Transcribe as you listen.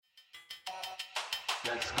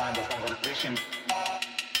That's kind of conversation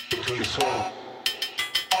between soul.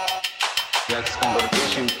 That's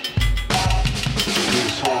conversation between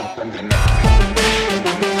soul and the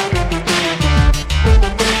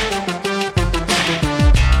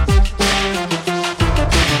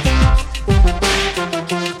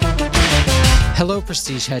Hello,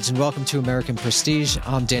 Prestige Heads, and welcome to American Prestige.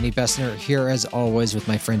 I'm Danny Bessner, here as always with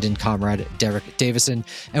my friend and comrade, Derek Davison,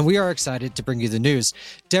 and we are excited to bring you the news.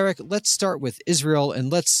 Derek, let's start with Israel,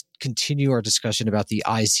 and let's continue our discussion about the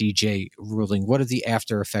ICJ ruling. What have the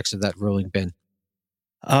after effects of that ruling been?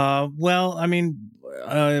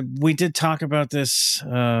 We did talk about this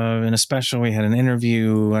in a special. We had an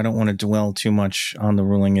interview. I don't want to dwell too much on the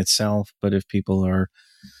ruling itself, but if people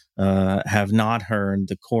have not heard,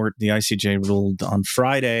 the ICJ ruled on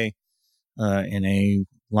Friday in a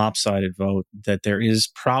lopsided vote that there is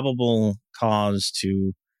probable cause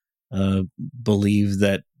to believe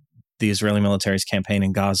that the Israeli military's campaign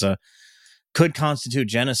in Gaza could constitute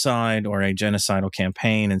genocide or a genocidal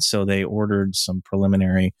campaign, and so they ordered some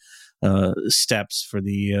preliminary steps for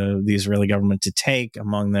the Israeli government to take,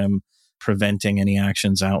 among them preventing any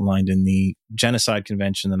actions outlined in the Genocide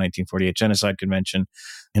Convention, the 1948 Genocide Convention,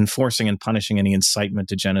 enforcing and punishing any incitement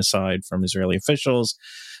to genocide from Israeli officials,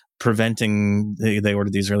 they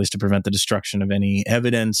ordered the Israelis to prevent the destruction of any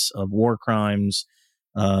evidence of war crimes.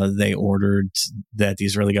 They ordered that the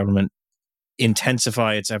Israeli government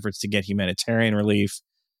intensify its efforts to get humanitarian relief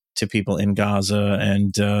to people in Gaza,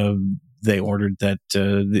 and they ordered that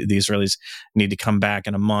the Israelis need to come back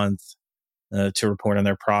in a month to report on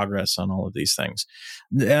their progress on all of these things.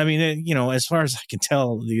 I mean, as far as I can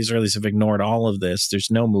tell, the Israelis have ignored all of this. There's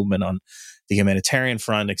no movement on the humanitarian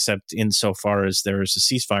front, except insofar as there is a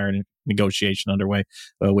ceasefire negotiation underway,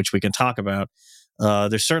 which we can talk about.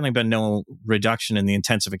 There's certainly been no reduction in the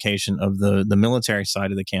intensification of the military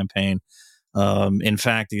side of the campaign. In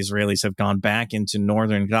fact, the Israelis have gone back into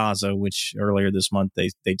northern Gaza, which earlier this month they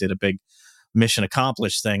did a big mission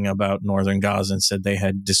accomplished thing about northern Gaza and said they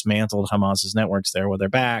had dismantled Hamas's networks there. Well, they're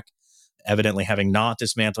back, evidently having not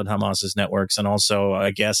dismantled Hamas's networks, and also,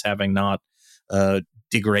 I guess, having not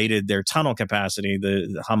degraded their tunnel capacity.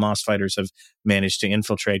 The Hamas fighters have managed to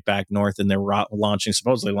infiltrate back north, and they're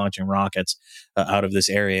supposedly launching rockets out of this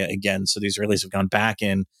area again. So the Israelis have gone back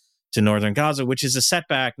in to northern Gaza, which is a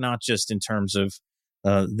setback, not just in terms of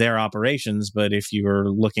their operations, but if you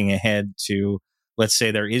are looking ahead to, let's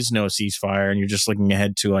say there is no ceasefire and you're just looking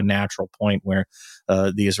ahead to a natural point where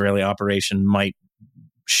the Israeli operation might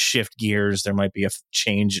shift gears, there might be a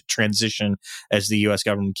transition, as the U.S.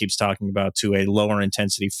 government keeps talking about, to a lower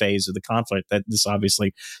intensity phase of the conflict. That this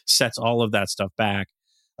obviously sets all of that stuff back.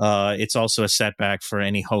 It's also a setback for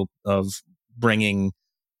any hope of bringing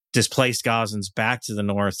displaced Gazans back to the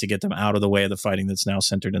north to get them out of the way of the fighting that's now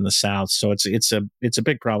centered in the south. So it's a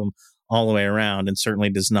big problem all the way around, and certainly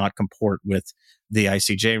does not comport with the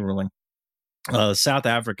ICJ ruling. South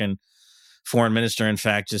African foreign minister, in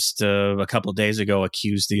fact, just a couple of days ago,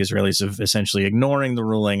 accused the Israelis of essentially ignoring the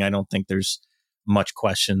ruling. I don't think there's much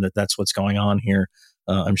question that that's what's going on here.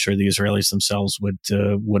 I'm sure the Israelis themselves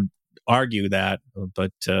would argue that,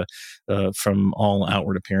 but from all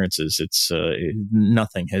outward appearances, it's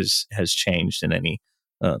nothing has changed in any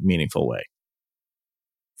meaningful way.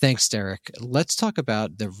 Thanks, Derek. Let's talk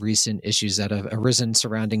about the recent issues that have arisen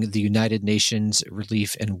surrounding the United Nations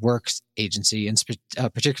Relief and Works Agency, and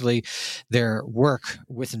particularly their work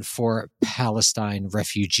with and for Palestine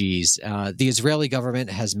refugees. The Israeli government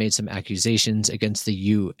has made some accusations against the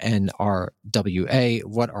UNRWA.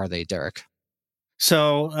 What are they, Derek?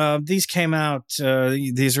 So these came out,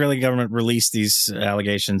 the Israeli government released these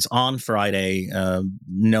allegations on Friday,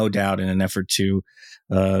 no doubt in an effort to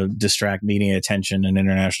distract media attention and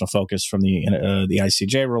international focus from the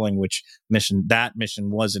ICJ ruling, which mission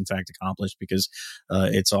was in fact accomplished, because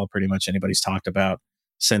it's all pretty much anybody's talked about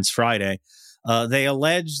since Friday. They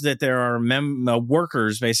allege that there are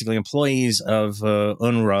workers, basically employees of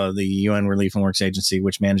UNRWA, the UN Relief and Works Agency,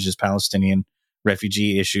 which manages Palestinian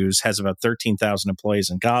refugee issues, has about 13,000 employees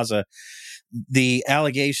in Gaza. The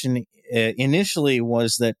allegation initially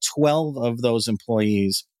was that 12 of those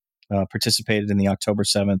employees participated in the October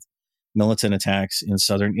 7th militant attacks in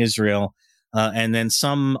southern Israel, and then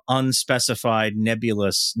some unspecified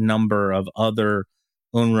nebulous number of other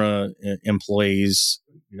UNRWA employees.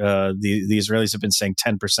 The Israelis have been saying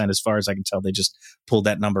 10%. As far as I can tell, they just pulled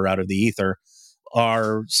that number out of the ether,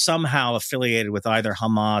 are somehow affiliated with either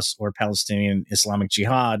Hamas or Palestinian Islamic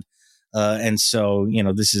Jihad. And so,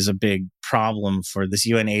 this is a big problem for this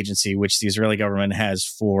UN agency, which the Israeli government has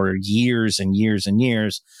for years and years and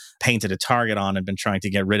years painted a target on and been trying to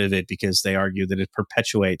get rid of it, because they argue that it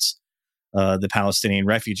perpetuates the Palestinian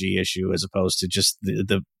refugee issue, as opposed to just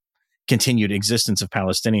the continued existence of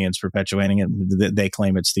Palestinians perpetuating it. They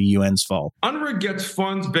claim it's the UN's fault. UNRWA gets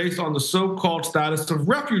funds based on the so-called status of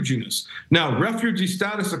refugees. Now, refugee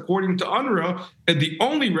status, according to UNRWA, and the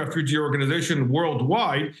only refugee organization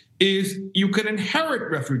worldwide, is you can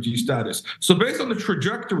inherit refugee status. So based on the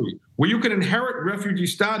trajectory where you can inherit refugee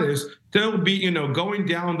status, there'll be, going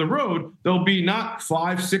down the road, there'll be not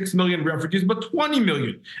 5-6 million refugees, but 20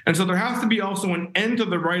 million. And so there has to be also an end to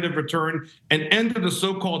the right of return, an end to the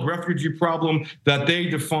so-called refugee problem that they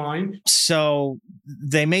define. So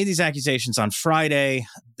they made these accusations on Friday.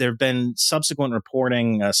 There have been subsequent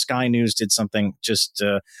reporting. Sky News did something just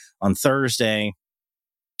on Thursday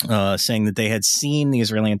saying that they had seen the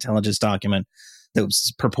Israeli intelligence document that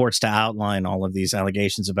purports to outline all of these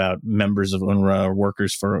allegations about members of UNRWA or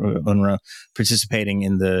workers for UNRWA participating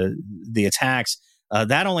in the attacks.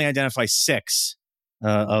 That only identifies 6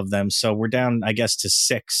 of them. So we're down, I guess, to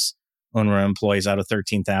 6 UNRWA employees out of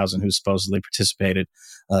 13,000 who supposedly participated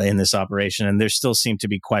in this operation. And there still seem to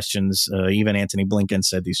be questions. Even Antony Blinken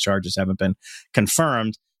said these charges haven't been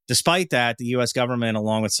confirmed. Despite that, the U.S. government,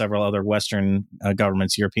 along with several other Western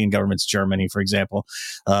governments, European governments, Germany, for example,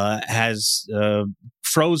 has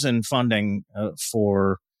frozen funding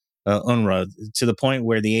for UNRWA to the point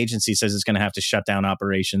where the agency says it's going to have to shut down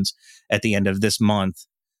operations at the end of this month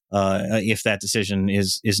if that decision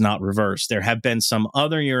is not reversed. There have been some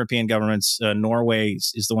other European governments, Norway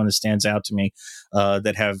is the one that stands out to me,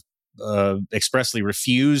 that have expressly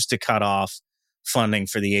refused to cut off funding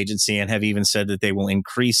for the agency and have even said that they will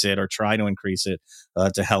increase it or try to increase it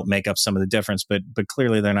to help make up some of the difference. But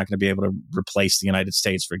clearly they're not going to be able to replace the United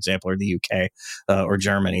States, for example, or the UK or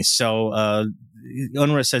Germany. So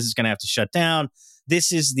UNRWA says it's going to have to shut down.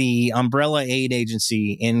 This is the umbrella aid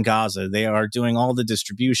agency in Gaza. They are doing all the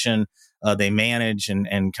distribution. They manage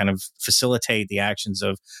and kind of facilitate the actions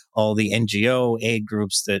of all the NGO aid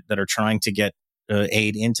groups that are trying to get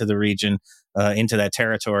aid into the region, into that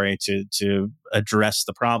territory to address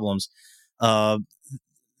the problems.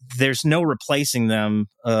 There's no replacing them,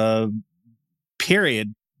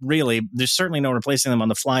 period, really. There's certainly no replacing them on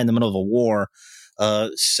the fly in the middle of a war.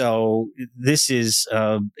 So this is,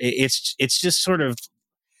 it's just sort of,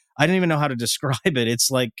 I don't even know how to describe it.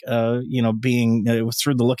 It's like, being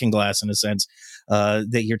through the looking glass in a sense,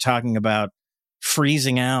 that you're talking about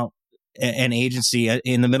freezing out an agency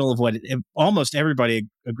in the middle of what almost everybody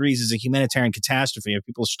agrees is a humanitarian catastrophe.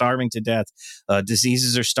 People starving to death,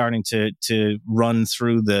 diseases are starting to run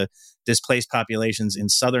through the displaced populations in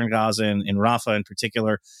southern Gaza and in Rafah in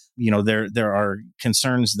particular. There are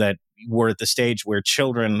concerns that we're at the stage where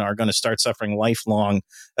children are going to start suffering lifelong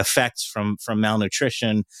effects from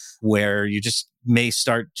malnutrition, where you just may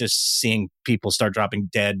start just seeing people start dropping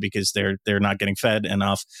dead because they're not getting fed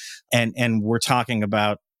enough. And we're talking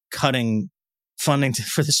about cutting funding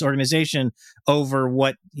for this organization over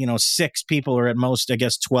what 6 people or at most, I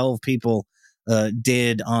guess, 12 people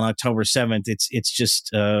did on October 7th. It's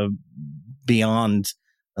just beyond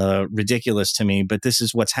ridiculous to me. But this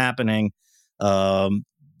is what's happening.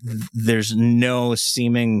 There's no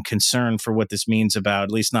seeming concern for what this means about,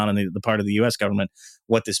 at least not on the part of the U.S. government,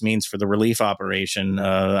 what this means for the relief operation.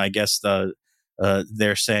 I guess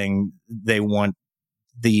they're saying they want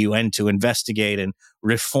the UN to investigate and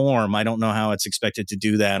reform. I don't know how it's expected to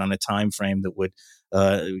do that on a time frame that would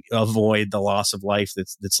avoid the loss of life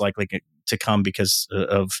that's likely to come because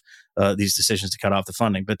of these decisions to cut off the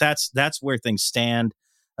funding. But that's where things stand.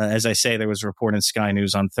 As I say, there was a report in Sky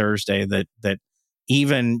News on Thursday that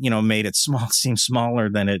even made it seem smaller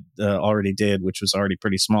than it already did, which was already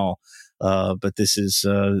pretty small. But this is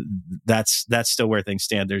that's still where things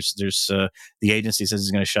stand. There's the agency says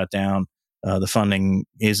it's going to shut down. The funding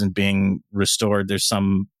isn't being restored. There's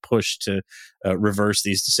some push to reverse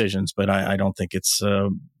these decisions, but I don't think it's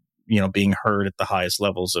being heard at the highest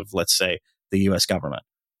levels of, let's say, the U.S. government.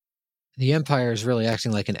 The empire is really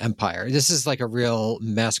acting like an empire. This is like a real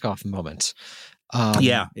mask-off moment.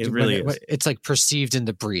 It really is. It's like perceived in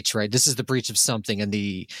the breach, right? This is the breach of something, and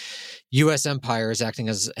the U.S. empire is acting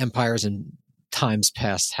as empires in times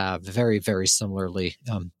past have very, very similarly.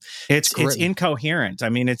 It's incoherent. I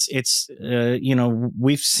mean, it's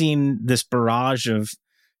we've seen this barrage of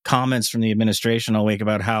comments from the administration all week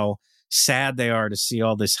about how sad they are to see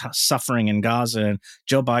all this suffering in Gaza, and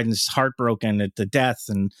Joe Biden's heartbroken at the death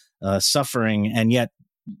and suffering, and yet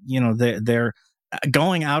they're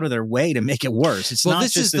going out of their way to make it worse. It's not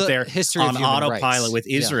just that they're on autopilot with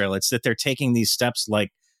Israel. Yeah. It's that they're taking these steps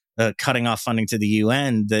like cutting off funding to the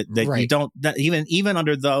UN, that Right. you don't, that even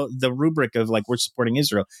under the rubric of like we're supporting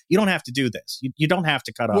Israel, you don't have to do this. You don't have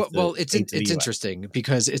to cut off. It's interesting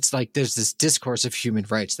because it's like there's this discourse of human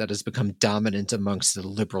rights that has become dominant amongst the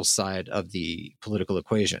liberal side of the political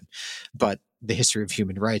equation, but the history of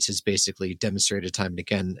human rights has basically demonstrated time and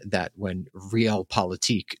again that when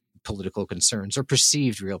political concerns or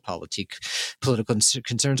perceived political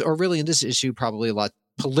concerns, or really in this issue probably a lot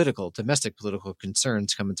domestic political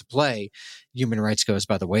concerns come into play, human rights goes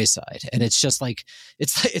by the wayside. And it's just like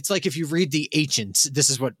it's like if you read the ancients,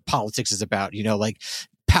 this is what politics is about, like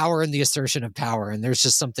power and the assertion of power. And there's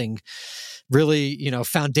just something really,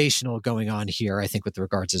 foundational going on here, I think, with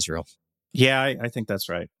regards to Israel. Yeah, I think that's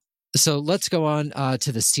right. So let's go on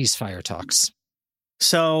to the ceasefire talks.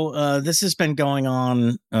 So this has been going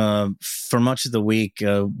on for much of the week.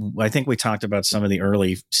 I think we talked about some of the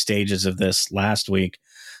early stages of this last week,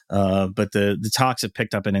 but the talks have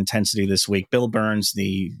picked up in intensity this week. Bill Burns,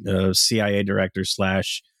 the CIA director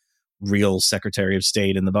 / real Secretary of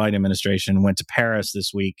State in the Biden administration, went to Paris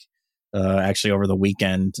this week, actually over the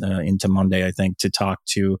weekend into Monday, I think, to talk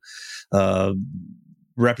to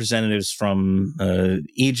representatives from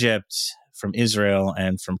Egypt, from Israel,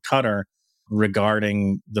 and from Qatar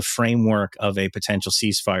regarding the framework of a potential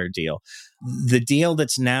ceasefire deal. The deal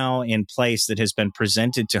that's now in place that has been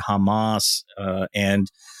presented to Hamas and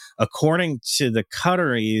according to the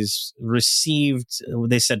Qataris received,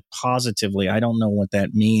 they said positively. I don't know what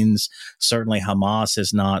that means. Certainly Hamas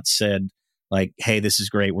has not said like, hey, this is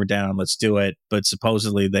great, we're down, let's do it. But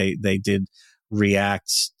supposedly they did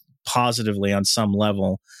react positively on some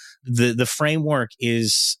level. The framework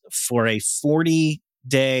is for a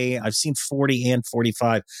 40-day, I've seen 40 and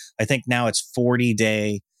 45. I think now it's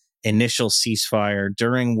 40-day initial ceasefire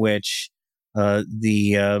during which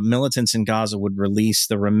the militants in Gaza would release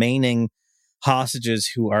the remaining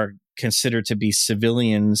hostages who are considered to be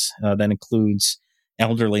civilians. That includes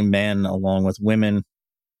elderly men along with women.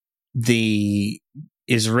 The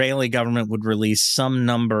Israeli government would release some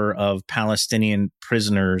number of Palestinian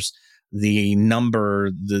prisoners.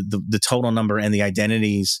 The total number and the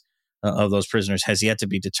identities of those prisoners has yet to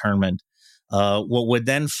be determined. What would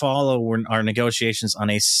then follow are negotiations on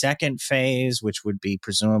a second phase, which would be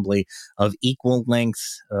presumably of equal length,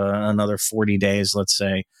 another 40 days, let's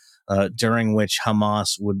say, during which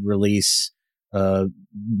Hamas would release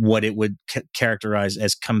what it would characterize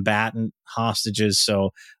as combatant hostages, so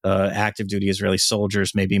active duty Israeli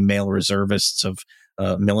soldiers, maybe male reservists of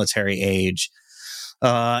military age.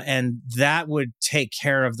 And that would take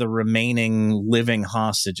care of the remaining living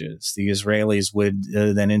hostages. The Israelis would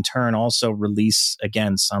then in turn also release,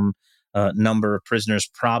 again, some number of prisoners.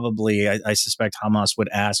 Probably, I suspect Hamas would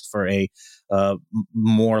ask for a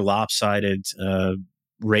more lopsided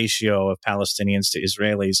ratio of Palestinians to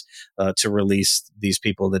Israelis to release these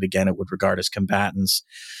people that, again, it would regard as combatants.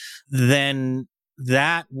 Then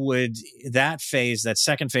that phase, that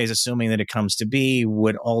second phase, assuming that it comes to be,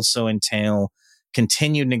 would also entail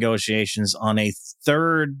continued negotiations on a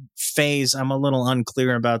third phase. I'm a little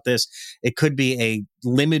unclear about this. It could be a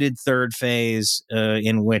limited third phase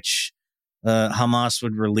in which Hamas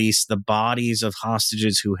would release the bodies of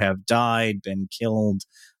hostages who have died, been killed,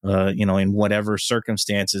 in whatever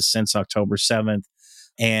circumstances since October 7th.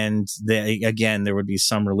 And again, there would be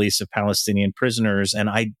some release of Palestinian prisoners. And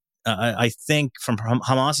I think from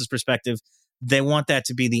Hamas's perspective, they want that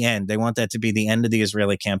to be the end. They want that to be the end of the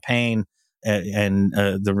Israeli campaign and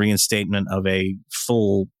the reinstatement of a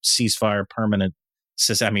full ceasefire, permanent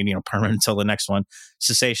until the next one,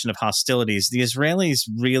 cessation of hostilities. The Israelis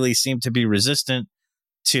really seem to be resistant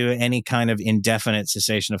to any kind of indefinite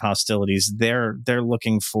cessation of hostilities. They're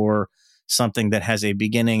looking for something that has a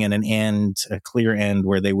beginning and an end, a clear end,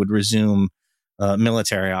 where they would resume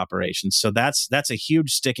military operations. So that's a huge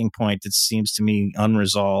sticking point that seems to me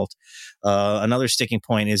unresolved. Another sticking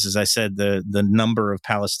point is, as I said, the number of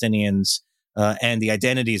Palestinians and the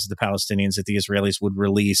identities of the Palestinians that the Israelis would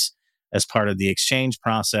release as part of the exchange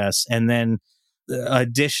process. And then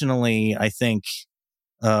additionally, I think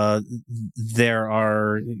there's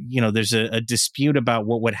a dispute about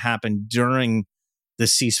what would happen during the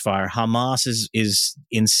ceasefire. Hamas is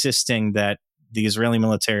insisting that the Israeli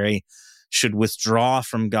military should withdraw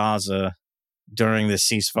from Gaza during the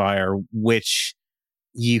ceasefire, which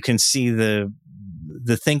you can see the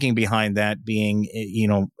thinking behind that being,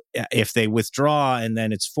 if they withdraw and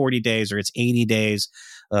then it's 40 days or it's 80 days,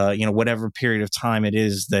 whatever period of time it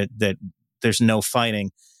is that there's no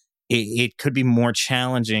fighting, it could be more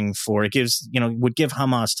challenging would give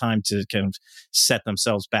Hamas time to kind of set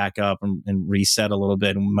themselves back up and reset a little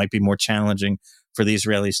bit, and might be more challenging for the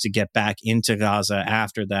Israelis to get back into Gaza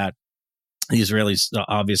after that. The Israelis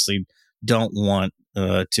obviously don't want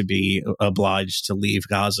to be obliged to leave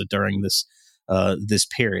Gaza during this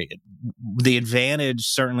period. The advantage,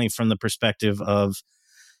 certainly from the perspective of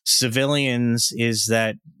civilians, is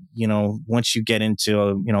that, once you get into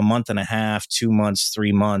a month and a half, 2 months,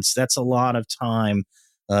 3 months, that's a lot of time.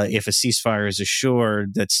 If a ceasefire is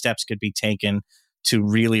assured, that steps could be taken to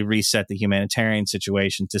really reset the humanitarian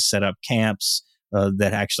situation, to set up camps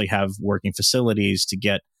that actually have working facilities, to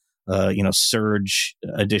get surge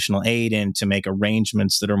additional aid in, to make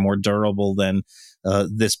arrangements that are more durable than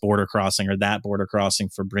this border crossing or that border crossing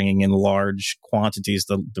for bringing in large quantities,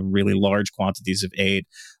 the really large quantities of aid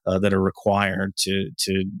that are required to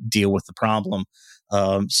deal with the problem.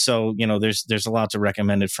 So there's a lot to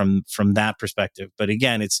recommend it from that perspective. But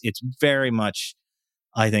again, it's very much,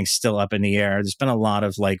 I think, still up in the air. There's been a lot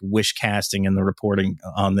of wish casting in the reporting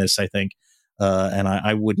on this, I think. And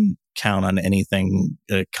I wouldn't count on anything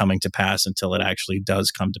coming to pass until it actually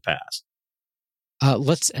does come to pass.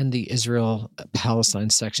 Let's end the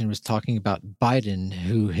Israel-Palestine section with talking about Biden,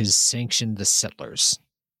 who has sanctioned the settlers.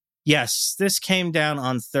 Yes, this came down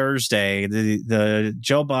on Thursday. The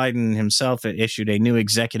Joe Biden himself issued a new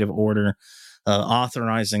executive order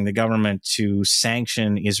authorizing the government to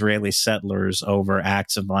sanction Israeli settlers over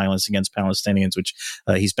acts of violence against Palestinians, which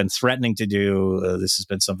he's been threatening to do. This has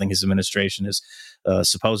been something his administration has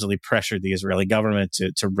supposedly pressured the Israeli government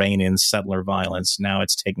to rein in settler violence. Now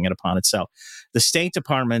it's taking it upon itself. The State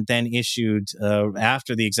Department then issued,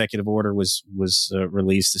 after the executive order was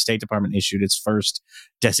released, the State Department issued its first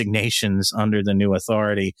designations under the new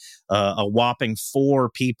authority, a whopping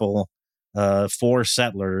 4 people, 4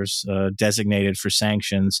 settlers designated for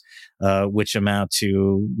sanctions, which amount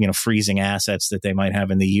to freezing assets that they might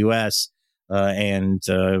have in the U.S. And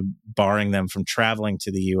barring them from traveling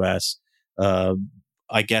to the U.S.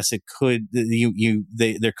 I guess it could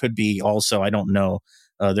there could be also, I don't know,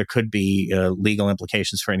 there could be legal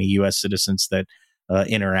implications for any U.S. citizens that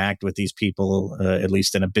interact with these people, at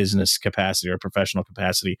least in a business capacity or professional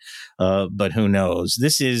capacity. But who knows?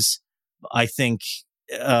 This is, I think,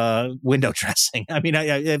 window dressing. I mean,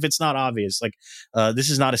 if it's not obvious, this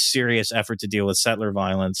is not a serious effort to deal with settler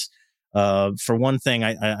violence. For one thing,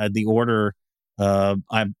 the order,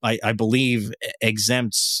 I believe,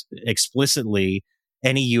 exempts explicitly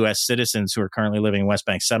any U.S. citizens who are currently living in West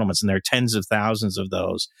Bank settlements, and there are tens of thousands of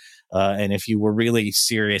those. And if you were really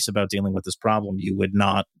serious about dealing with this problem, you would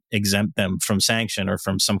not exempt them from sanction or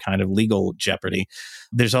from some kind of legal jeopardy.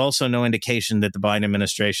 There's also no indication that the Biden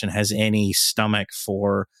administration has any stomach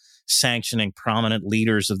for sanctioning prominent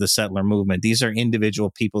leaders of the settler movement. These are individual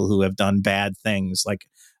people who have done bad things, like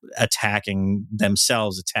attacking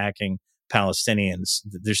themselves, attacking Palestinians.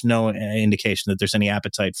 There's no indication that there's any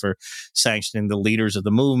appetite for sanctioning the leaders of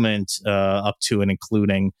the movement, up to and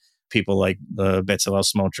including people like Bezalel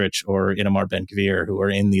Smotrich or Itamar Ben-Gvir, who are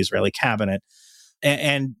in the Israeli cabinet.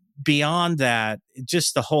 And beyond that,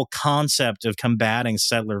 just the whole concept of combating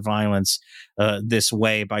settler violence this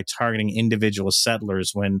way by targeting individual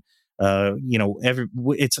settlers when,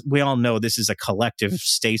 we all know this is a collective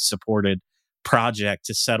state-supported project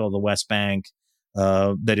to settle the West Bank.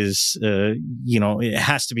 That is, it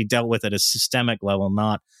has to be dealt with at a systemic level,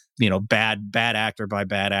 not, bad actor by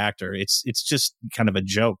bad actor. It's just kind of a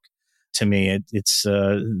joke to me. It's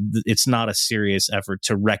not a serious effort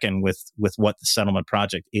to reckon with what the settlement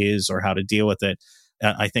project is or how to deal with it.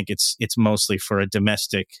 I think it's mostly for a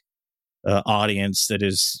domestic audience that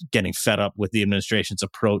is getting fed up with the administration's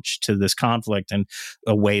approach to this conflict, and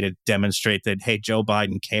a way to demonstrate that, hey, Joe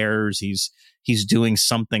Biden cares. He's doing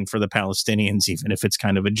something for the Palestinians, even if it's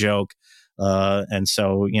kind of a joke. And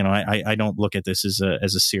so, I don't look at this as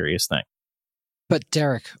a serious thing. But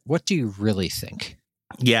Derek, what do you really think?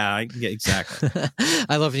 Yeah, exactly.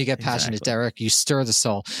 I love when you get passionate, exactly. Derek. You stir the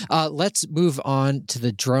soul. Let's move on to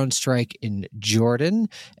the drone strike in Jordan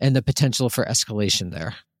and the potential for escalation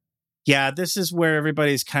there. Yeah, this is where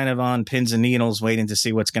everybody's kind of on pins and needles waiting to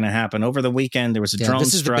see what's going to happen. Over the weekend, there was a drone strike.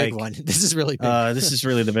 This is the big one. This is really big. This is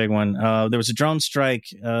really the big one. There was a drone strike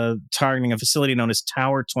targeting a facility known as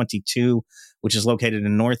Tower 22, which is located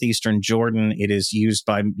in northeastern Jordan. It is used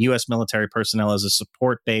by U.S. military personnel as a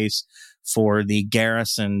support base for the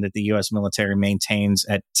garrison that the U.S. military maintains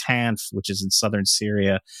at Tanf, which is in southern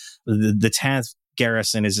Syria. The Tanf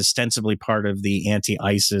garrison is ostensibly part of the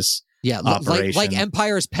anti-ISIS operation. Like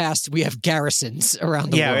empires past, we have garrisons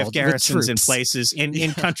around the world. Yeah, we have garrisons in places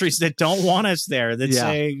in countries that don't want us there, that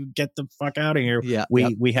say, get the fuck out of here. Yeah,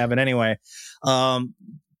 we have it anyway.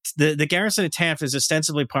 The garrison at Tanf is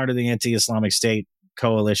ostensibly part of the anti-Islamic State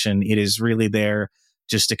coalition. It is really there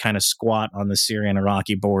just to kind of squat on the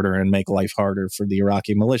Syrian-Iraqi border and make life harder for the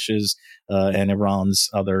Iraqi militias and Iran's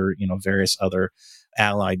other, various other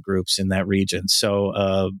allied groups in that region.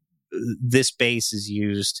 So this base is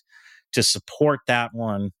used to support that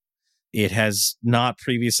one. It has not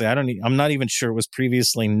previously, I'm not even sure it was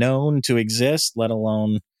previously known to exist, let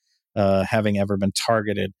alone having ever been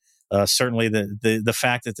targeted. Certainly the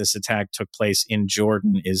fact that this attack took place in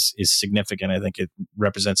Jordan is significant. I think it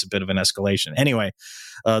represents a bit of an escalation. Anyway,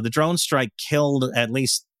 the drone strike killed at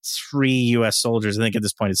least 3 U.S. soldiers. I think at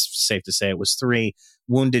this point it's safe to say it was 3,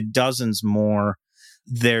 wounded dozens more.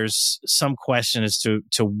 There's some question as to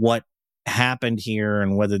what happened here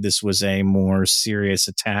and whether this was a more serious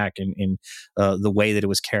attack in the way that it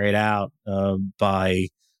was carried out by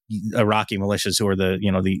Iraqi militias who are the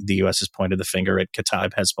U.S. has pointed the finger at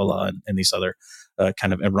Kataib, Hezbollah, and these other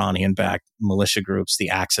kind of Iranian-backed militia groups, the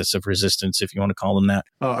axis of resistance, if you want to call them that.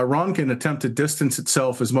 Iran can attempt to distance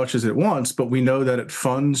itself as much as it wants, but we know that it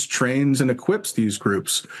funds, trains, and equips these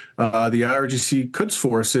groups. The IRGC Quds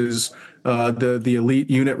Force is the elite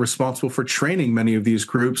unit responsible for training many of these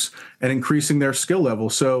groups and increasing their skill level.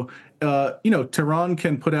 So, Tehran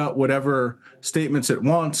can put out whatever statements it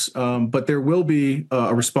wants, but there will be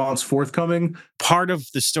a response forthcoming. Part of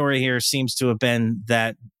the story here seems to have been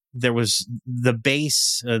that there was the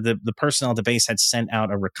base, the personnel at the base had sent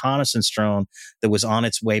out a reconnaissance drone that was on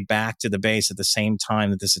its way back to the base at the same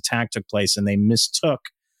time that this attack took place, and they mistook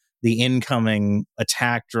the incoming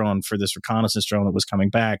attack drone for this reconnaissance drone that was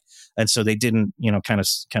coming back. And so they didn't, kind of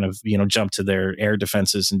jump to their air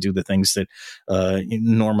defenses and do the things that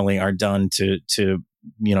normally are done to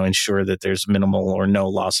ensure that there's minimal or no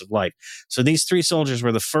loss of life. So these 3 soldiers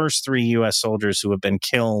were the first 3 U.S. soldiers who have been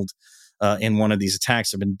killed in one of these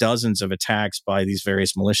attacks. There have been dozens of attacks by these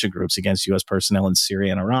various militia groups against U.S. personnel in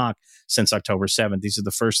Syria and Iraq since October 7th. These are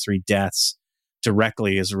the first 3 deaths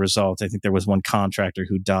directly as a result. I think there was one contractor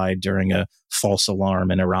who died during a false alarm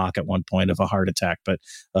in Iraq at one point of a heart attack. But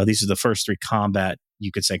these are the first 3 combat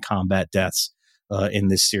deaths in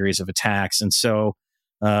this series of attacks. And so,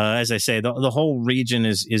 as I say, the whole region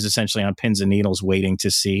is essentially on pins and needles waiting to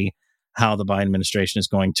see how the Biden administration is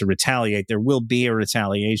going to retaliate. There will be a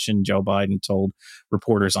retaliation. Joe Biden told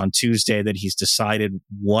reporters on Tuesday that he's decided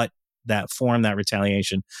what that form that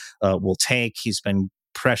retaliation will take. He's been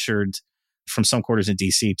pressured from some quarters in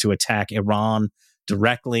D.C. to attack Iran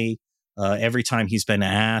directly. Every time he's been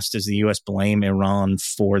asked, does the U.S. blame Iran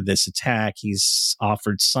for this attack, he's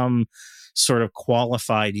offered some sort of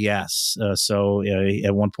qualified yes. So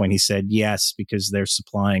at one point he said yes because they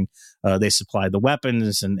supply the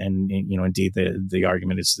weapons, and indeed the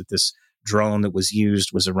argument is that this drone that was used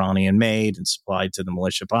was Iranian made and supplied to the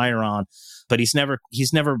militia by Iran. But he's never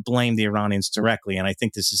blamed the Iranians directly, and I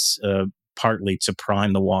think this is partly to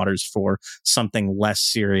prime the waters for something less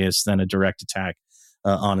serious than a direct attack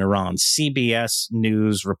on Iran. CBS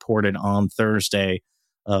News reported on Thursday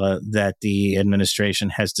that the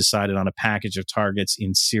administration has decided on a package of targets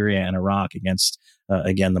in Syria and Iraq against,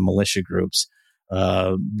 again, the militia groups.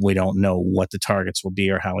 We don't know what the targets will be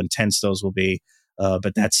or how intense those will be,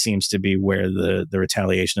 but that seems to be where the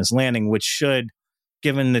retaliation is landing, which should,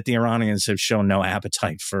 given that the Iranians have shown no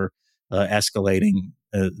appetite for escalating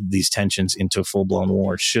these tensions into a full-blown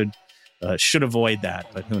war, should avoid that.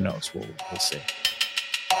 But who knows? We'll see.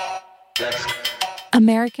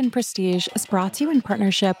 American Prestige is brought to you in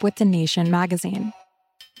partnership with The Nation magazine.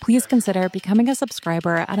 Please consider becoming a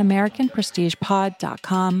subscriber at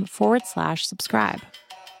americanprestigepod.com/subscribe.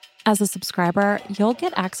 As a subscriber, you'll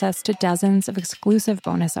get access to dozens of exclusive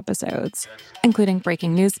bonus episodes, including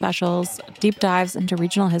breaking news specials, deep dives into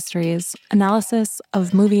regional histories, analysis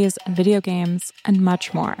of movies and video games, and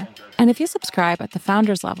much more. And if you subscribe at the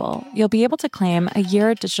Founders level, you'll be able to claim a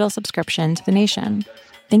year digital subscription to The Nation.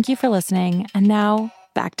 Thank you for listening, and now,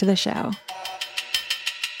 back to the show.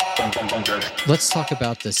 Let's talk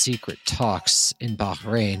about the secret talks in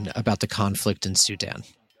Bahrain about the conflict in Sudan.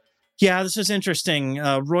 Yeah, this is interesting.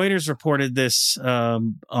 Reuters reported this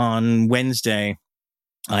on Wednesday.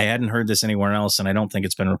 I hadn't heard this anywhere else, and I don't think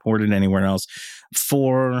it's been reported anywhere else.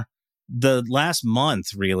 For the last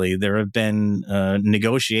month, really, there have been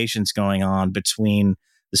negotiations going on between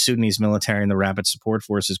the Sudanese military and the Rapid Support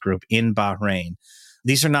Forces group in Bahrain.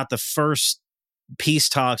 These are not the first peace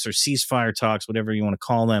talks or ceasefire talks, whatever you want to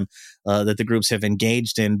call them, that the groups have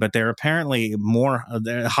engaged in, but they're apparently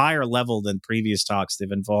they're higher level than previous talks.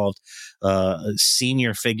 They've involved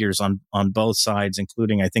senior figures on both sides,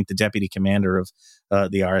 including, I think, the deputy commander of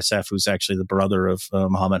the RSF, who's actually the brother of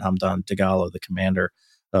Mohammed Hamdan Dagalo, the commander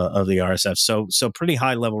of the RSF. So pretty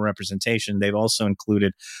high level representation. They've also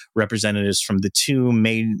included representatives from the 2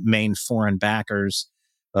 main foreign backers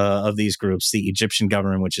of these groups, the Egyptian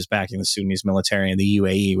government, which is backing the Sudanese military, and the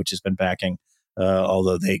UAE, which has been backing,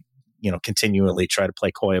 although they continually try to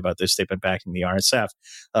play coy about this, they've been backing the RSF,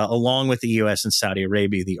 along with the U.S. and Saudi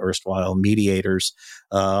Arabia, the erstwhile mediators.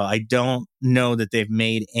 I don't know that they've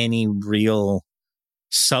made any real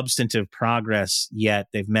substantive progress yet.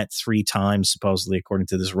 They've met 3 times, supposedly, according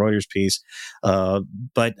to this Reuters piece.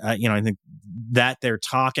 But I think that they're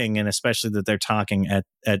talking, and especially that they're talking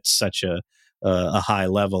at such a high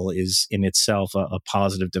level, is in itself a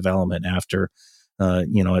positive development after,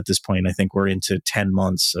 at this point, I think we're into 10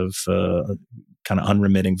 months of kind of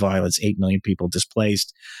unremitting violence, 8 million people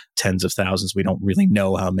displaced, tens of thousands. We don't really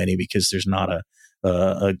know how many because there's not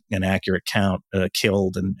an accurate count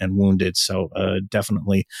killed and wounded. So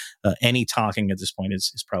definitely any talking at this point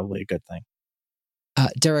is probably a good thing.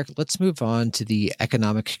 Derek, let's move on to the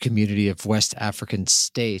Economic Community of West African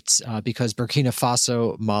States because Burkina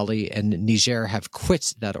Faso, Mali, and Niger have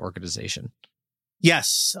quit that organization.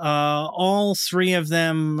 Yes, all 3 of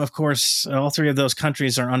them, of course, all 3 of those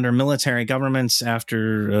countries are under military governments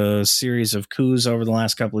after a series of coups over the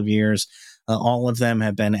last couple of years. All of them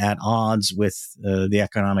have been at odds with the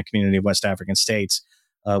Economic Community of West African States,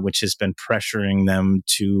 which has been pressuring them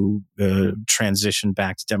to transition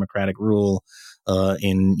back to democratic rule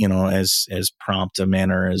in as prompt a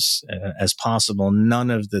manner as possible.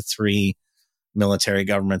 None of the 3 military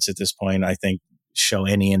governments at this point, I think, show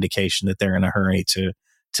any indication that they're in a hurry to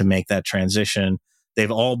make that transition.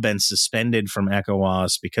 They've all been suspended from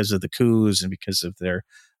ECOWAS because of the coups and because of their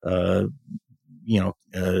the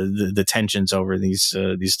tensions over these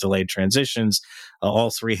delayed transitions. All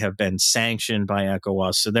 3 have been sanctioned by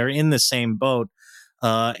ECOWAS, so they're in the same boat,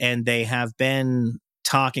 and they have been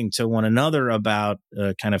talking to one another about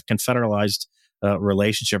kind of confederalized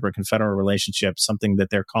relationship or confederal relationship, something that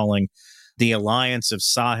they're calling the Alliance of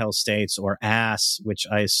Sahel States, or AS, which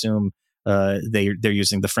I assume they're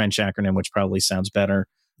using the French acronym, which probably sounds better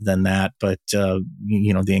than that, but the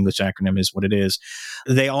English acronym is what it is.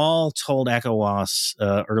 They all told ECOWAS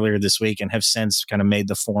earlier this week, and have since kind of made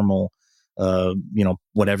the formal,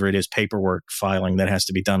 whatever it is, paperwork filing that has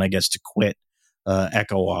to be done, I guess, to quit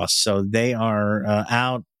ECOWAS. So they are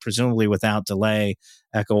out, presumably without delay.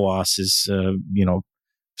 ECOWAS is,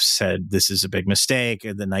 said this is a big mistake.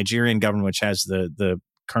 The Nigerian government, which has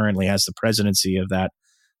currently has the presidency of that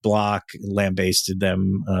bloc, lambasted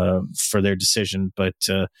them for their decision, but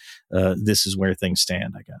this is where things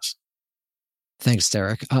stand, I guess. Thanks,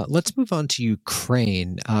 Derek. Let's move on to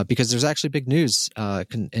Ukraine because there's actually big news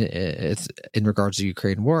in regards to the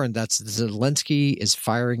Ukraine war, and that's Zelensky is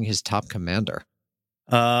firing his top commander.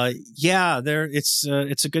 It's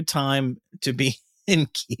a good time to be in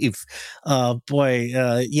Kyiv.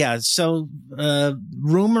 So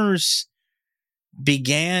rumors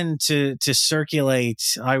began to circulate,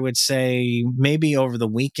 I would say, maybe over the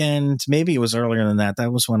weekend. Maybe it was earlier than that.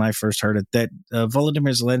 That was when I first heard it, that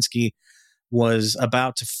Volodymyr Zelensky was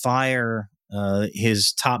about to fire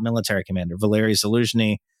his top military commander, Valery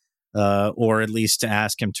Zaluzhny, or at least to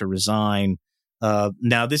ask him to resign.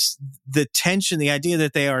 Now, the tension, the idea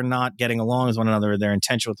that they are not getting along with one another, their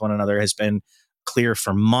intention with one another, has been clear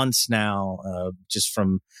for months now, just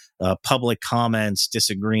from public comments,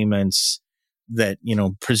 disagreements that,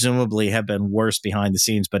 presumably have been worse behind the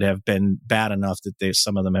scenes, but have been bad enough that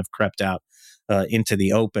some of them have crept out into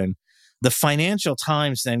the open. The Financial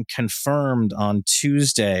Times then confirmed on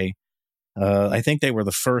Tuesday, I think they were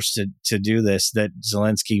the first to do this, that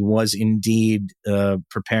Zelensky was indeed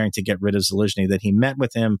preparing to get rid of Zaluzhny, that he met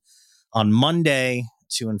with him on Monday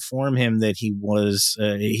to inform him that he was,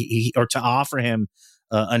 or to offer him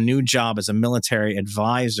a new job as a military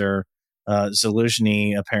advisor.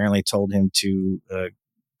 Zaluzhny apparently told him to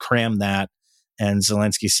cram that, and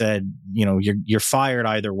Zelensky said, you're fired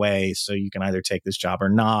either way, so you can either take this job or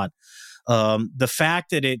not. The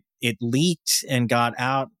fact that it leaked and got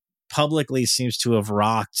out publicly seems to have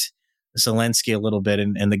rocked Zelensky a little bit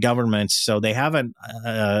and the government. So they haven't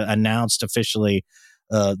announced officially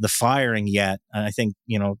the firing yet. I think,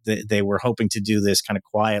 they were hoping to do this kind of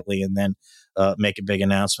quietly and then make a big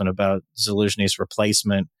announcement about Zaluzhny's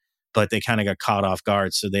replacement, but they kind of got caught off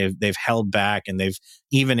guard. So they've held back, and they've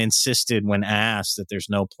even insisted when asked that there's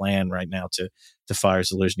no plan right now to fire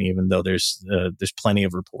Zaluzhny, even though there's plenty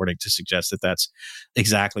of reporting to suggest that that's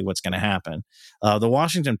exactly what's going to happen. The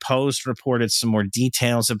Washington Post reported some more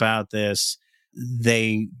details about this.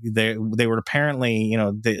 They were apparently,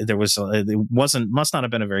 must not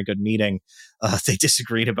have been a very good meeting. They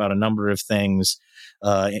disagreed about a number of things,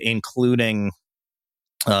 including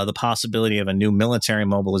the possibility of a new military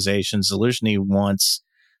mobilization. Zaluzhny wants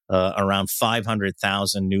around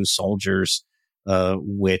 500,000 new soldiers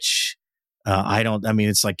which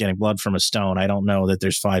it's like getting blood from a stone. I don't know that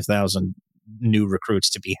there's 5,000 new recruits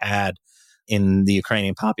to be had in the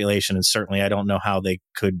Ukrainian population. And certainly I don't know how they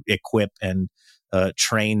could equip and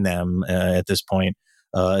train them at this point,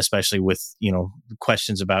 especially with,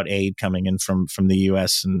 questions about aid coming in from the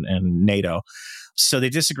U.S. and NATO. So they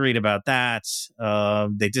disagreed about that.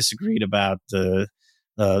 They disagreed about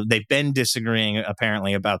they've been disagreeing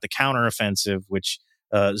apparently about the counteroffensive, which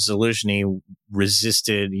Zelensky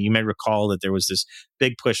resisted. You may recall that there was this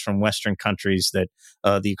big push from Western countries that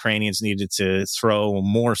the Ukrainians needed to throw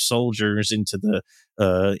more soldiers into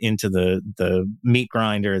the meat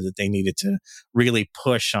grinder, that they needed to really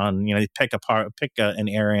push on, pick an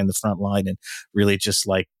area in the front line and really just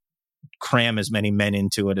like cram as many men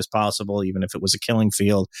into it as possible, even if it was a killing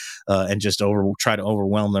field, and just try to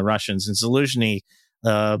overwhelm the Russians. And Zelensky,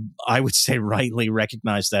 I would say, rightly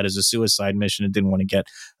recognized that as a suicide mission and didn't want to get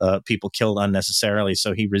people killed unnecessarily.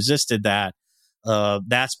 So he resisted that.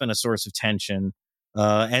 That's been a source of tension.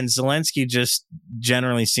 And Zelensky just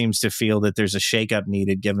generally seems to feel that there's a shakeup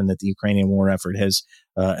needed, given that the Ukrainian war effort has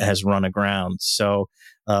run aground. So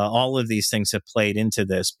all of these things have played into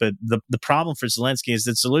this. But the problem for Zelensky is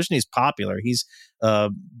that Zelensky is popular. He's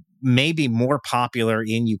maybe more popular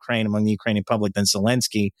in Ukraine among the Ukrainian public than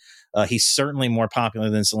Zelensky. He's certainly more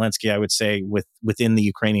popular than Zelensky, I would say, within the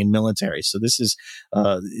Ukrainian military. So this is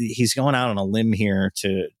he's going out on a limb here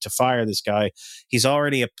to fire this guy. He's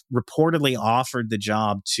already reportedly offered the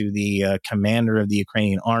job to the commander of the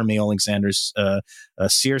Ukrainian army, Alexander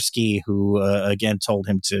Syrskyi, who again told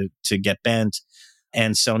him to get bent.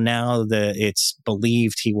 And so now it's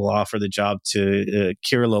believed he will offer the job to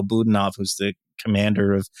Kirill Budanov, who's the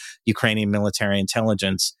commander of Ukrainian military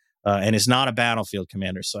intelligence, and is not a battlefield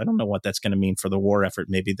commander. So I don't know what that's going to mean for the war effort.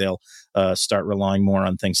 Maybe they'll start relying more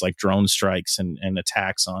on things like drone strikes and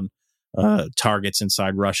attacks on targets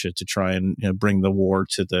inside Russia to try and bring the war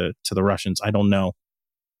to the Russians. I don't know.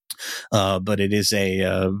 But it is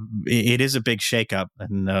a big shakeup,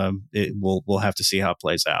 and we'll have to see how it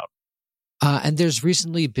plays out. And there's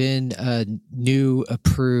recently been a new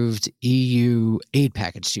approved EU aid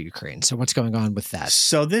package to Ukraine. So what's going on with that?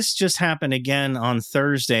 So this just happened again on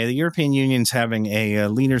Thursday. The European Union's having a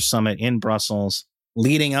leaders summit in Brussels.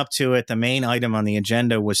 Leading up to it, the main item on the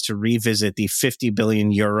agenda was to revisit the 50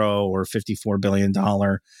 billion euro or $54 billion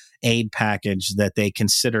aid package that they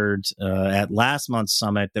considered at last month's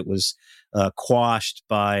summit that was quashed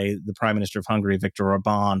by the Prime Minister of Hungary, Viktor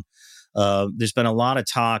Orbán. There's been a lot of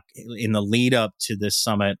talk in the lead up to this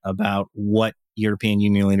summit about what European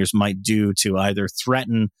Union leaders might do to either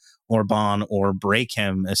threaten Orbán or break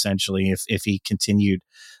him, essentially, if he continued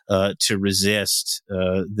to resist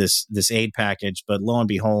this aid package. But lo and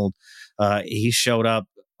behold, he showed up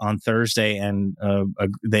on Thursday, and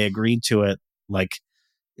they agreed to it like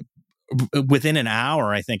within an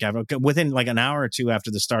hour, I think, within like an hour or two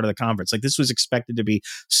after the start of the conference. Like, this was expected to be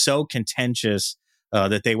so contentious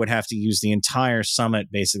that they would have to use the entire summit.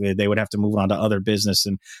 Basically, they would have to move on to other business.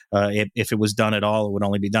 And if it was done at all, it would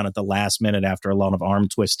only be done at the last minute after a lot of arm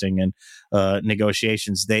twisting and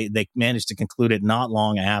negotiations. They managed to conclude it not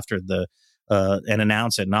long after and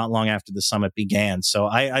announce it not long after the summit began. So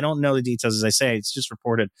I don't know the details. As I say, it's just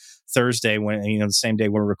reported Thursday, when the same day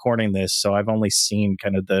we're recording this. So I've only seen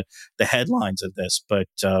kind of the headlines of this, but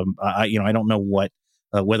I don't know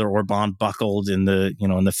whether Orbán buckled in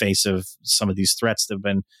the face of some of these threats that have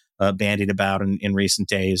been bandied about in recent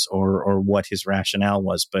days, or what his rationale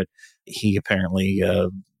was. But he apparently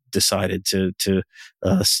decided to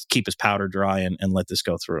keep his powder dry and let this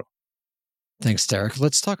go through. Thanks, Derek.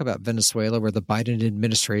 Let's talk about Venezuela, where the Biden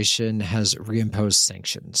administration has reimposed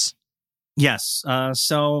sanctions. Yes.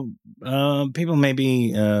 So people may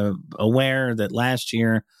be aware that last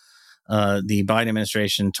year, the Biden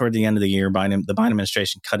administration, toward the end of the year, the Biden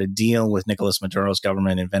administration cut a deal with Nicolas Maduro's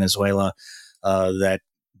government in Venezuela that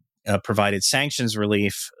provided sanctions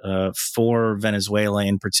relief for Venezuela,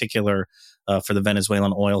 in particular for the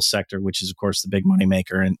Venezuelan oil sector, which is, of course, the big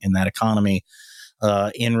moneymaker in that economy.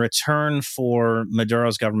 In return for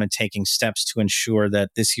Maduro's government taking steps to ensure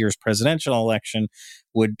that this year's presidential election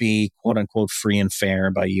would be, quote unquote, free and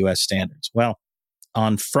fair by U.S. standards. Well,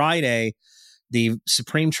 on Friday, the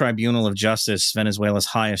Supreme Tribunal of Justice, Venezuela's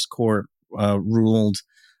highest court, ruled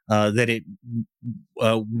that it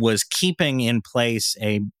was keeping in place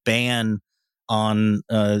a ban on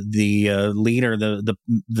the leader,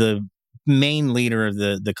 the main leader of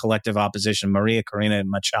the collective opposition, Maria Corina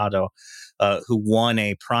Machado, who won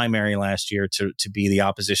a primary last year to be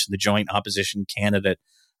the joint opposition candidate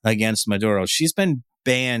against Maduro. She's been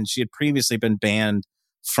banned. She had previously been banned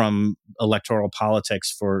from electoral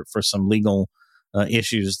politics for some legal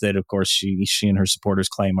issues that, of course, she and her supporters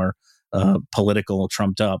claim are political,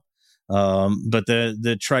 trumped up. But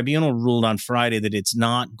the tribunal ruled on Friday that it's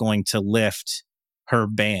not going to lift her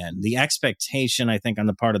ban. The expectation, I think, on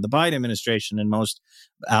the part of the Biden administration and most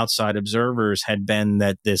outside observers had been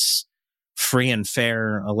that this free and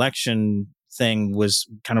fair election thing was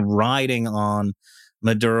kind of riding on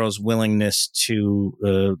Maduro's willingness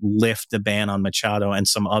to lift the ban on Machado and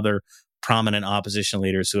some other prominent opposition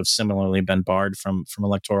leaders who have similarly been barred from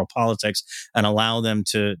electoral politics and allow them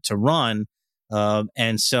to run.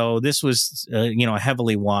 And so this was, a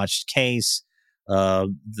heavily watched case.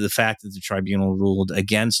 The fact that the tribunal ruled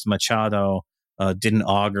against Machado didn't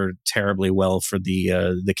augur terribly well for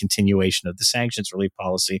the continuation of the sanctions relief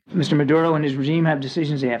policy. Mr. Maduro and his regime have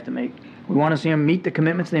decisions they have to make. We want to see them meet the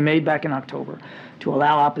commitments they made back in October to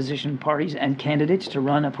allow opposition parties and candidates to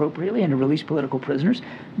run appropriately and to release political prisoners.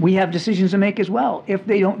 We have decisions to make as well. If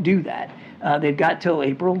they don't do that, they've got till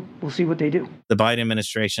April. We'll see what they do. The Biden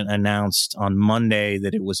administration announced on Monday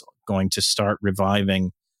that it was going to start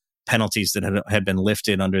reviving penalties that had been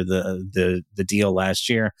lifted under the deal last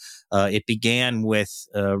year. It began with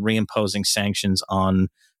reimposing sanctions on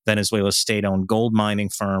Venezuela's state-owned gold mining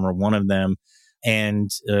firm, or one of them, and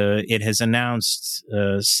it has announced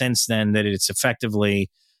since then that it's effectively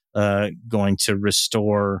going to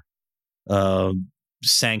restore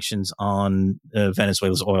sanctions on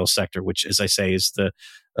Venezuela's oil sector, which, as I say, is the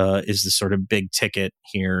sort of big ticket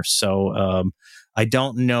here. So I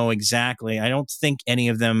don't know exactly. I don't think any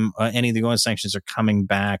of the oil sanctions are coming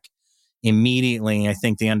back immediately. I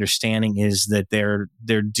think the understanding is that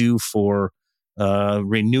they're due for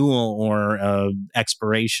renewal or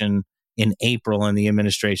expiration in April, and the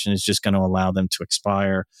administration is just going to allow them to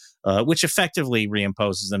expire, which effectively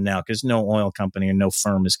reimposes them now, because no oil company or no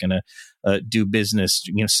firm is going to do business,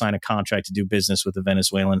 sign a contract to do business with the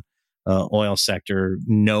Venezuelan oil sector,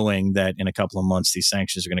 knowing that in a couple of months these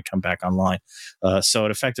sanctions are going to come back online. So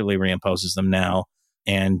it effectively reimposes them now.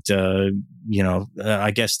 And,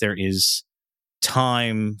 I guess there is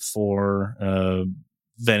time for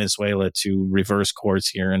Venezuela to reverse course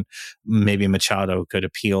here, and maybe Machado could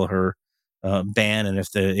appeal her ban. And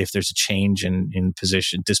if there's a change in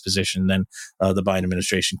disposition, then the Biden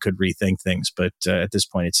administration could rethink things. But at this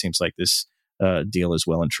point, it seems like this deal is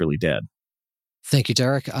well and truly dead. Thank you,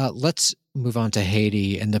 Derek. Let's move on to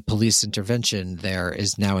Haiti, and the police intervention there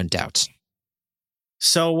is now in doubt.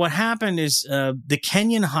 So what happened is the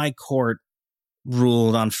Kenyan High Court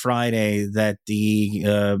ruled on Friday that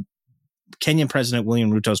the Kenyan President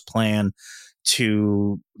William Ruto's plan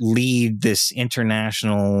to lead this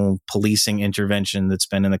international policing intervention that's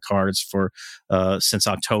been in the cards for since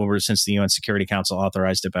October, since the UN Security Council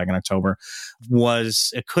authorized it back in October,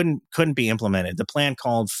 it couldn't be implemented. The plan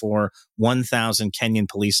called for 1,000 Kenyan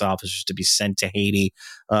police officers to be sent to Haiti,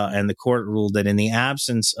 and the court ruled that in the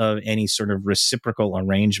absence of any sort of reciprocal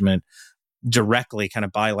arrangement directly, kind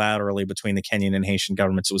of bilaterally, between the Kenyan and Haitian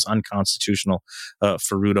governments, it was unconstitutional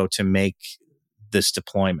for Ruto to make this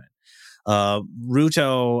deployment.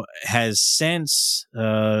 Ruto has since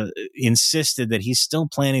insisted that he's still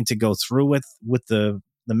planning to go through with the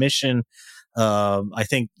mission. I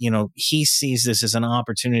think, he sees this as an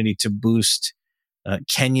opportunity to boost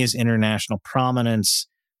Kenya's international prominence.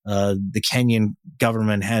 The Kenyan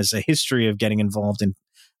government has a history of getting involved in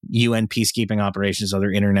UN peacekeeping operations,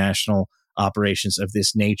 other international operations of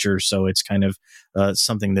this nature. So it's kind of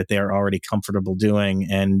something that they're already comfortable doing.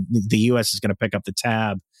 And the U.S. is going to pick up the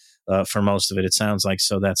tab for most of it, it sounds like.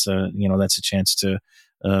 So that's a chance to,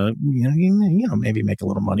 maybe make a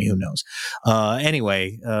little money. Who knows?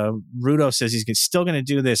 Anyway, Ruto says he's still going to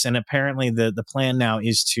do this. And apparently the plan now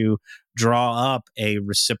is to draw up a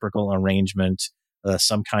reciprocal arrangement,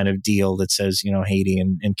 some kind of deal that says, Haiti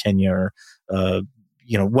and Kenya are,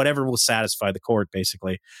 whatever will satisfy the court,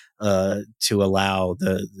 basically, to allow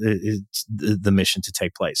the mission to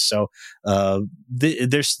take place. So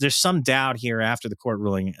there's some doubt here after the court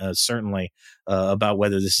ruling, certainly, about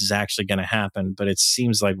whether this is actually going to happen. But it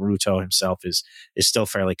seems like Ruto himself is still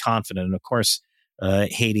fairly confident. And of course,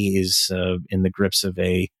 Haiti is in the grips of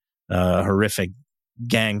a horrific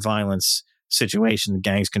gang violence situation. The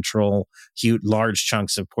gangs control large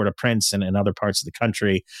chunks of Port-au-Prince and other parts of the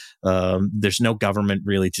country. There's no government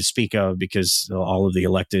really to speak of, because all of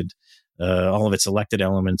its elected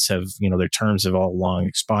elements have, their terms have all long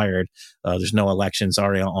expired. There's no elections.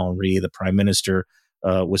 Ariel Henry, the prime minister,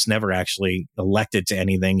 was never actually elected to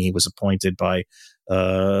anything. He was appointed by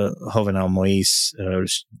Jovenel Moïse,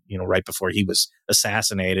 right before he was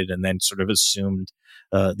assassinated, and then sort of assumed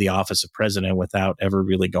the office of president without ever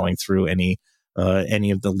really going through any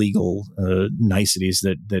of the legal niceties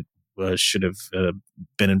that should have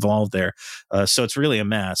been involved there. So it's really a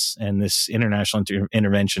mess. And this international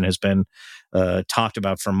intervention has been talked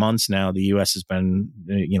about for months now. The U.S. has been,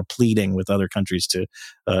 pleading with other countries to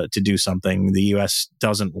do something. The U.S.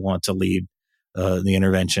 doesn't want to lead the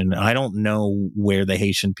intervention. I don't know where the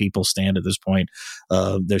Haitian people stand at this point.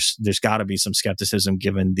 There's got to be some skepticism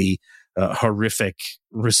given the horrific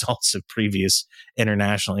results of previous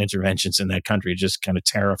international interventions in that country. Just kind of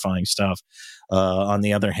terrifying stuff. On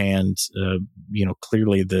the other hand,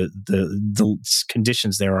 clearly the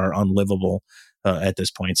conditions there are unlivable at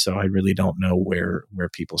this point. So I really don't know where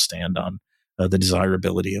people stand on the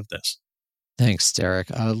desirability of this. Thanks, Derek.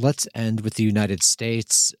 Let's end with the United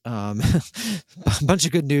States. A bunch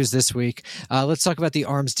of good news this week. Let's talk about the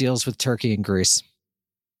arms deals with Turkey and Greece.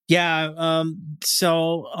 Yeah.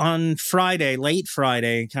 So on Friday, late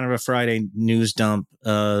Friday, kind of a Friday news dump,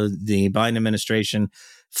 the Biden administration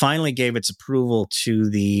finally gave its approval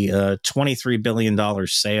to the $23 billion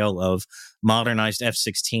sale of modernized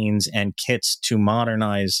F-16s and kits to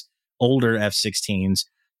modernize older F-16s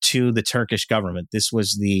to the Turkish government. This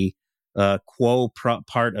was the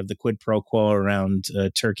part of the quid pro quo around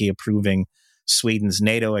Turkey approving Sweden's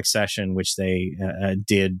NATO accession, which they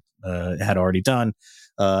had already done.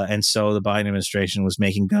 And so the Biden administration was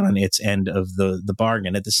making good on its end of the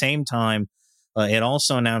bargain. At the same time, it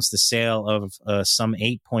also announced the sale of some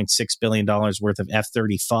 $8.6 billion worth of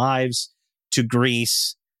F-35s to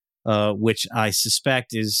Greece, which I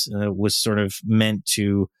suspect was sort of meant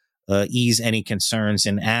to ease any concerns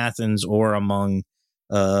in Athens or among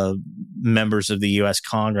members of the U.S.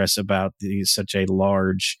 Congress about such a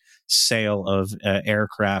large sale of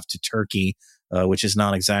aircraft to Turkey, which is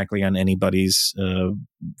not exactly on anybody's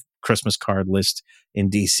Christmas card list in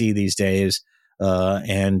D.C. these days,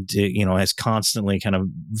 and has constantly kind of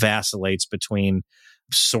vacillates between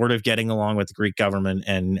sort of getting along with the Greek government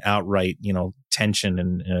and outright, tension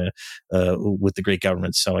and with the Greek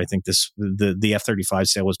government. So I think the F-35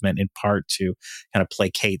 sale was meant in part to kind of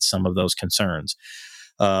placate some of those concerns.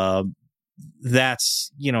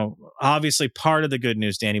 That's obviously part of the good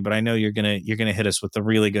news, Danny, but I know you're gonna hit us with the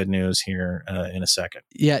really good news here in a second.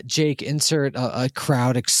 Yeah, Jake, insert a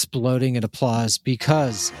crowd exploding in applause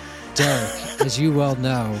because, Derek, as you well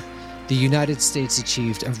know, the United States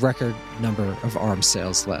achieved a record number of arms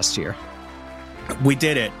sales last year. We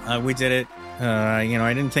did it. I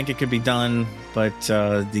didn't think it could be done, but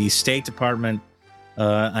the State Department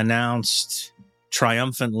announced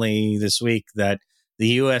triumphantly this week that the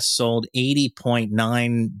U.S. sold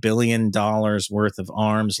 $80.9 billion worth of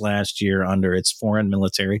arms last year under its foreign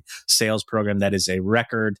military sales program. That is a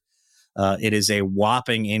record. It is a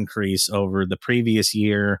whopping increase over the previous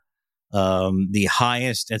year. The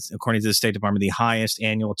highest, according to the State Department, the highest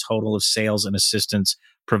annual total of sales and assistance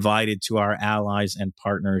provided to our allies and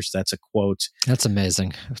partners. That's a quote. That's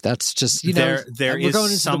amazing. That's just, there we're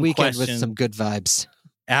going into the weekend with some good vibes.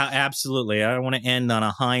 Absolutely. I want to end on a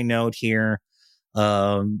high note here.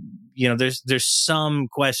 There's some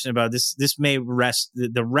question about this. This may rest,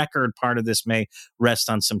 the record part of this may rest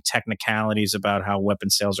on some technicalities about how weapon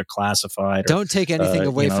sales are classified. Don't take anything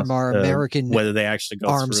away from our American whether they actually go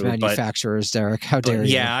arms through, manufacturers, Derek. How dare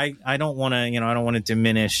you? Yeah, I don't want to, I don't want to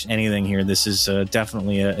diminish anything here. This is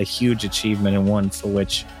definitely a huge achievement and one for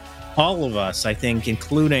which all of us, I think,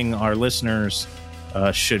 including our listeners,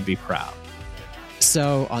 should be proud.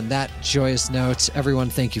 So on that joyous note,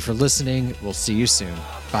 everyone, thank you for listening. We'll see you soon.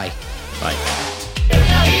 Bye. Bye.